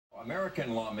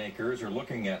American lawmakers are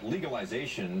looking at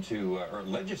legislation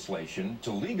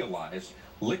to legalize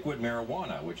liquid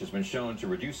marijuana, which has been shown to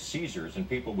reduce seizures in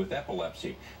people with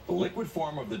epilepsy. The liquid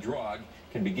form of the drug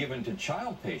can be given to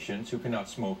child patients who cannot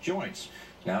smoke joints.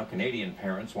 Now, Canadian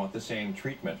parents want the same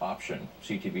treatment option.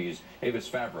 CTV's Avis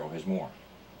Favreau has more.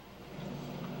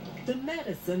 The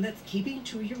medicine that's keeping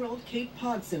 2-year-old Kate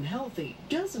Podson healthy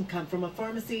doesn't come from a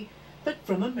pharmacy, but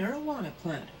from a marijuana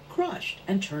plant, crushed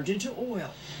and turned into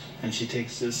oil. And she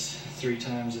takes this 3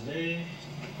 times a day.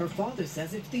 Her father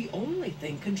says it's the only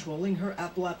thing controlling her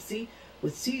epilepsy,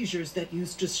 with seizures that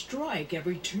used to strike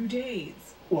every 2 days.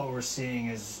 What we're seeing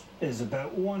is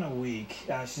about 1 a week.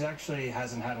 She actually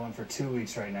hasn't had one for 2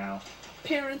 weeks right now.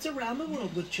 Parents around the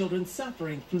world with children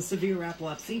suffering from severe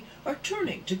epilepsy are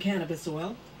turning to cannabis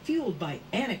oil, fueled by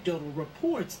anecdotal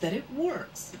reports that it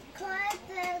works.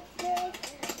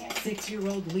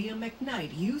 6-year-old Liam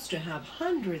McKnight used to have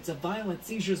hundreds of violent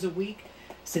seizures a week.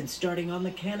 Since starting on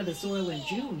the cannabis oil in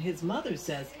June, his mother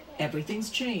says everything's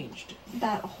changed.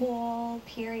 That whole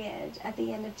period at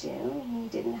the end of June, he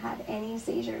didn't have any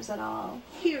seizures at all.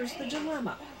 Here's the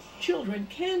dilemma. Children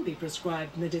can be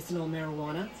prescribed medicinal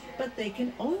marijuana, but they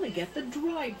can only get the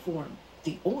dried form.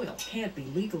 The oil can't be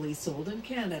legally sold in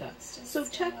Canada, so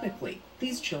technically,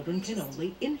 these children can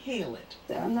only inhale it.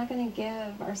 I'm not going to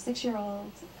give our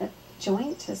 6-year-old a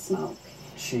joint to smoke.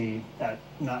 She, at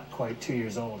not quite 2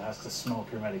 years old, has to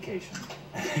smoke her medication.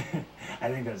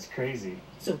 I think that's crazy.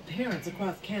 So parents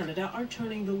across Canada are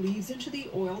turning the leaves into the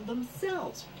oil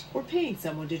themselves, or paying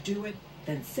someone to do it,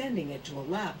 then sending it to a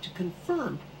lab to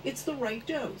confirm it's the right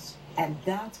dose. And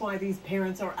that's why these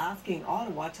parents are asking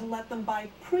Ottawa to let them buy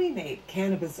pre-made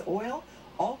cannabis oil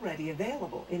already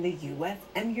available in the U.S.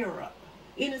 and Europe.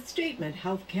 In a statement,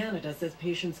 Health Canada says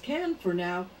patients can, for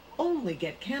now, only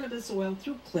get cannabis oil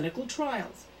through clinical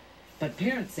trials. But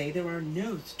parents say there are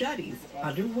no studies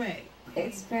underway.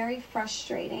 It's very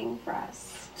frustrating for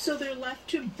us. So they're left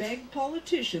to beg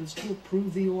politicians to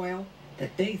approve the oil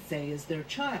that they say is their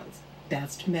child's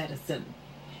best medicine.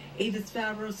 Avis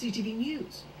Favreau, CTV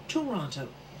News, Toronto.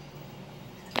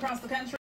 Across the country.